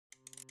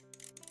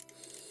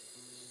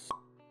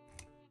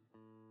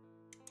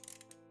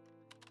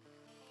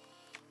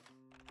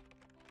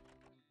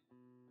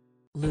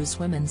Loose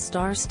Women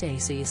star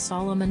Stacey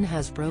Solomon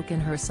has broken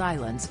her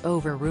silence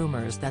over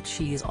rumors that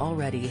she's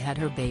already had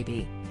her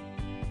baby.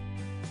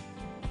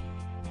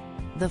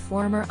 The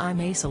former "I'm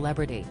a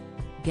celebrity.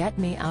 Get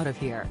me out of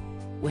here"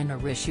 winner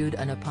issued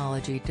an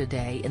apology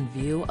today in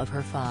view of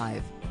her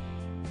 5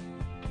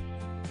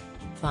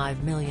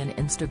 million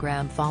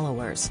Instagram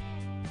followers.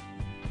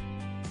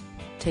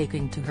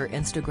 Taking to her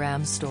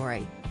Instagram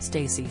story,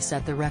 Stacey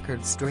set the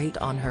record straight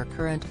on her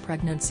current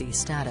pregnancy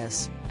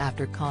status,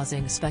 after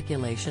causing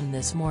speculation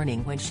this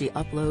morning when she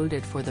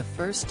uploaded for the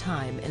first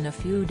time in a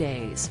few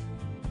days.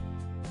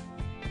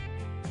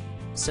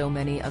 "So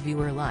many of you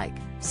were like,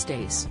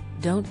 Stace,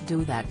 don't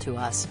do that to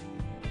us.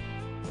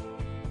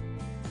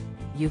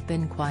 You've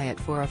been quiet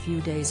for a few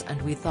days and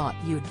we thought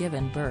you'd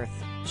given birth,"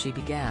 she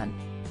began.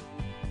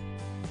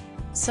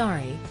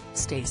 "Sorry,"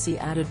 Stacey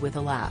added with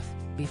a laugh,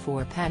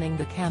 before panning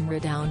the camera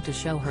down to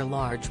show her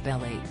large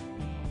belly.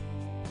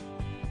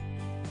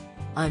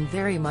 "I'm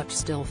very much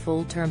still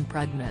full-term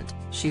pregnant,"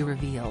 she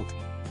revealed.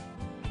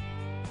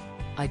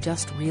 "I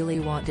just really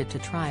wanted to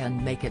try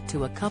and make it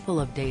to a couple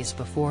of days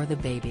before the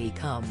baby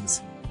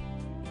comes.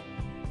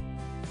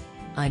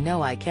 I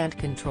know I can't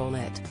control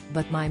it,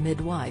 but my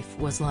midwife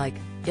was like,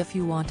 if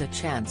you want a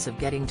chance of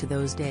getting to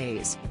those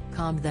days,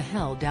 calm the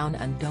hell down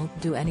and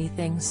don't do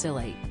anything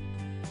silly.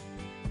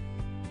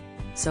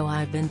 So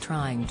I've been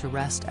trying to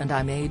rest and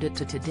I made it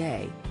to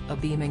today," a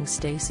beaming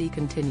Stacey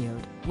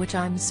continued, "which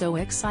I'm so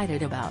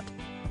excited about."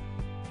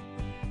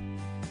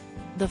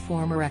 The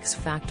former X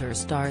Factor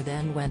star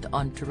then went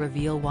on to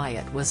reveal why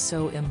it was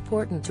so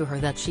important to her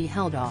that she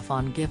held off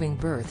on giving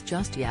birth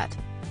just yet.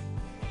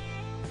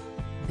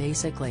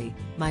 "Basically,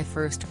 my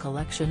first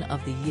collection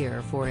of the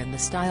year for in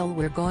the style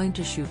we're going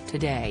to shoot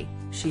today,"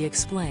 she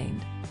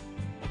explained.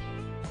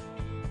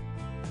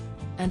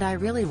 "And I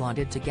really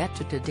wanted to get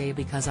to today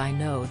because I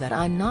know that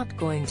I'm not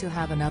going to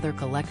have another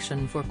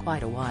collection for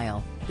quite a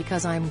while,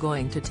 because I'm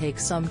going to take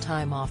some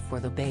time off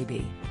for the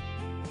baby.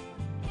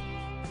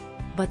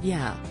 But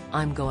yeah,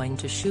 I'm going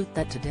to shoot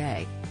that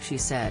today," she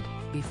said,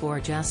 before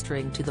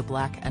gesturing to the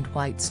black and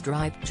white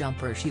striped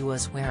jumper she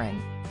was wearing.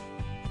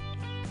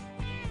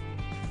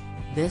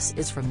 "This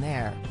is from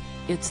there.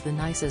 It's the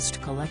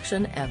nicest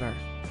collection ever."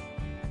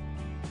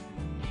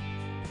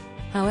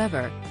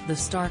 However, the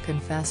star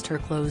confessed her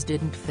clothes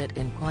didn't fit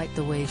in quite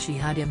the way she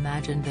had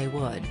imagined they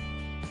would.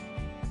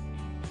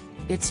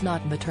 "It's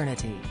not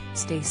maternity,"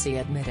 Stacey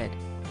admitted.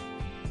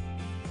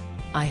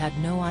 "I had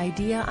no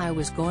idea I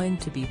was going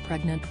to be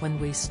pregnant when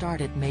we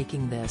started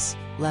making this,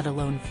 let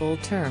alone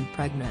full-term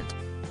pregnant.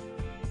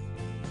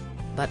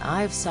 But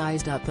I've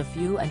sized up a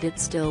few and it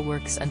still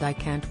works and I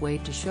can't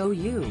wait to show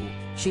you,"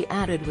 she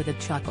added with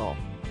a chuckle.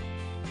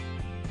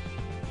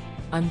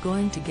 "I'm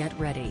going to get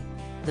ready."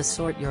 The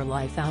Sort Your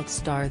Life Out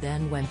star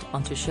then went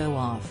on to show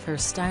off her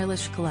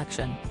stylish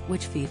collection,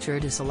 which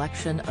featured a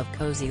selection of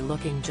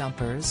cozy-looking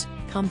jumpers,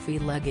 comfy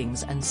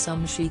leggings and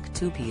some chic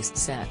two-piece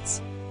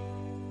sets.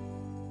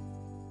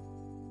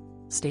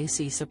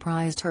 Stacey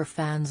surprised her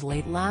fans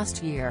late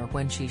last year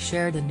when she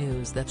shared the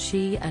news that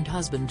she and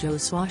husband Joe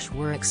Swash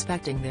were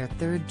expecting their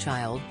third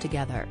child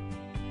together.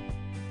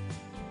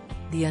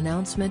 The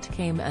announcement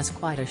came as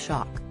quite a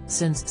shock,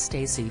 since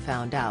Stacey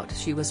found out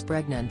she was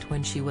pregnant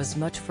when she was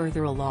much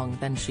further along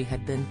than she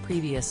had been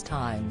previous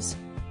times.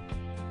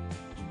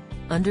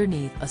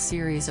 Underneath a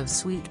series of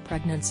sweet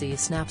pregnancy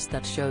snaps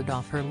that showed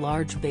off her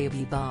large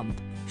baby bump,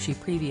 she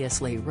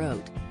previously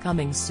wrote,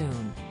 "Coming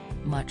soon.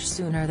 Much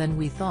sooner than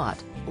we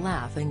thought,"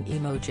 laughing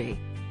emoji.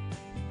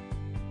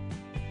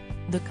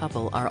 The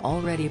couple are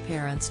already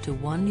parents to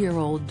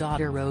one-year-old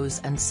daughter Rose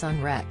and son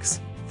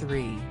Rex,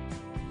 3.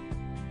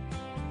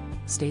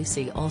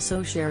 Stacey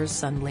also shares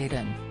son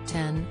Layden,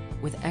 10,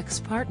 with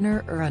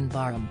ex-partner Erin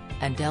Barham,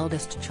 and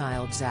eldest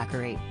child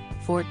Zachary,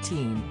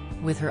 14,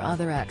 with her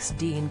other ex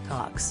Dean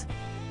Cox.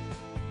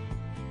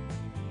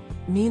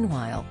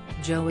 Meanwhile,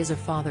 Joe is a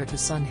father to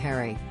son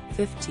Harry,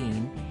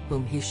 15,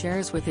 whom he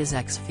shares with his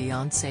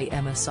ex-fiancée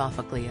Emma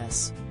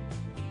Sophocleous.